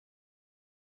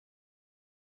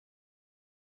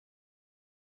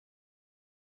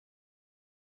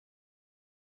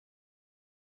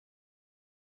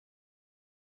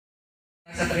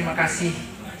rasa terima kasih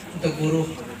untuk buruh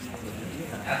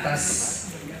atas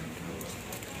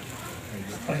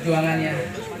perjuangannya.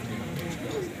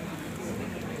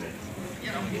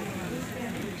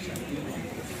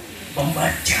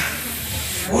 Membaca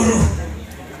buruh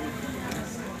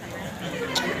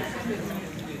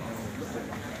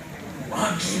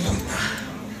bagi buta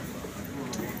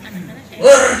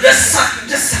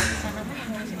berdesak-desak,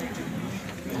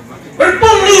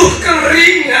 berpeluh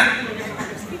keringat,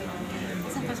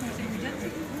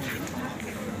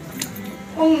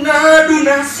 mengadu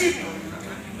nasib.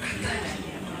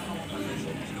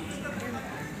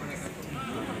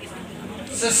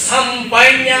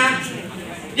 Sesampainya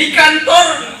di kantor,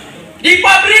 di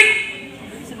pabrik,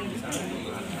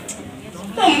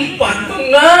 tempat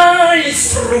mengais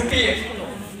rupiah,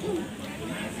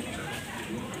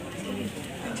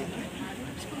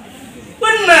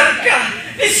 benarkah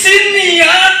di sini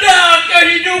ada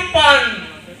kehidupan?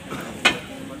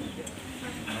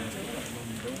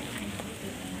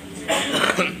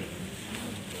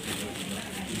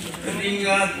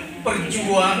 Keringat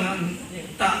perjuangan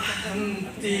tak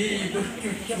henti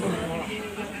bercucur.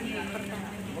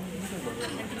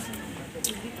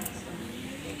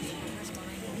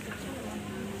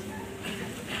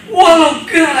 Walau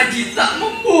gaji tak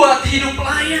membuat hidup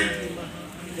layak,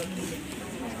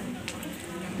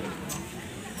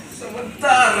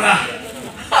 sementara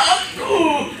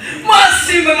aku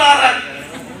masih melarat,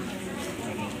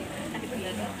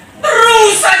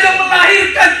 terus saja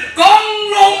melahirkan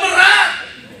konglomerat.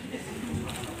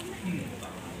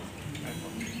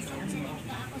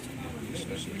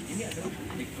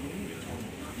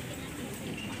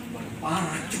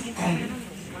 Para cukong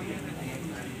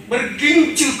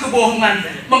bergincu kebohongan,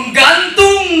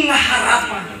 menggantung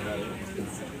harapan.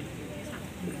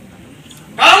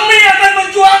 Kami akan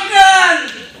memperjuangkan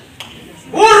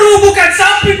buruh bukan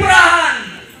sapi perahan.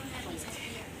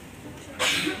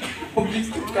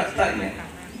 Begitu katanya,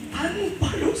 tanpa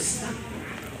dosa.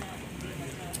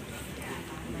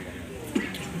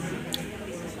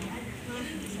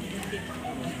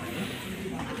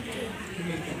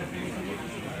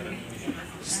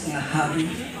 Setengah hari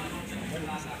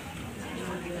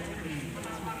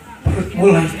perut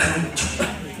mulai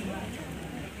keroncongan.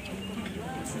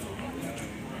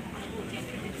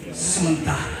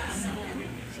 Sementara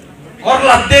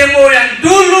korlap demo yang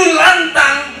dulu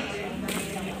lantang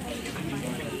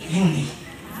ini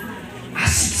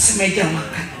asik semeja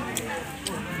makan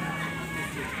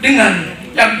dengan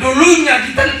yang dulunya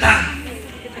ditentang.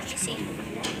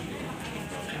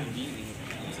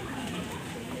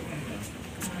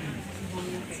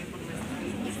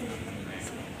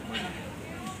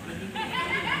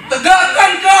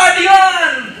 Tegakkan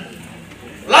keadilan,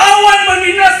 lawan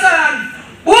penindasan.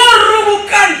 Buruh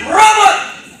bukan robot,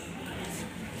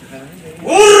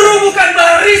 buruh bukan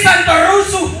barisan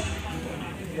perusuh.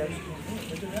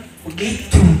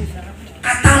 Begitu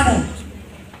katamu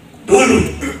dulu.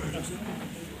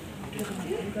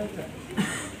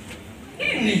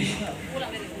 Ini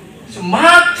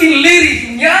semakin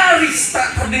lirih, nyaris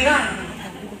tak terdengar.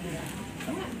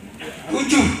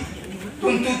 7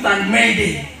 tuntutan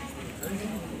Mayday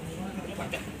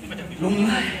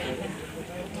lungai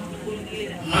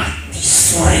mati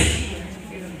sore.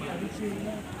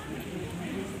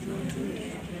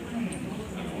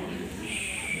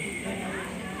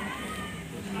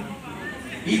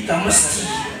 Kita mesti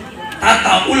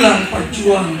tata ulang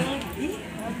perjuangan,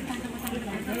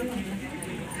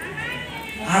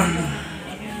 karena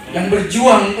yang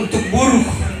berjuang untuk buruh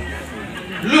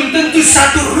belum tentu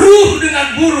satu ruh dengan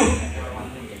buruh.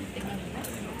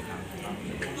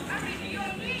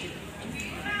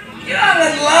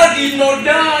 Jangan lagi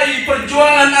nodai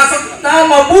perjuangan atas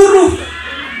nama buruh.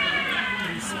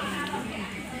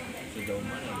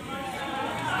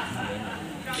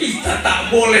 Kita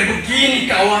tak boleh begini,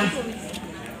 kawan.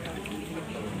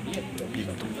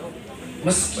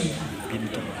 Meski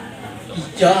di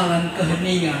jalan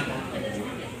keheningan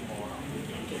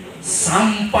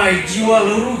sampai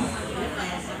jiwa luruh,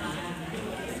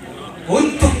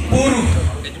 untuk buruh,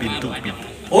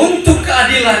 untuk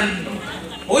keadilan,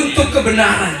 untuk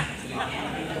kebenaran.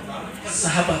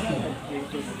 Sahabatmu,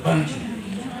 Bang Jun.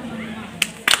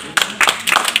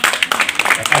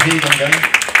 Terima kasih, Bang.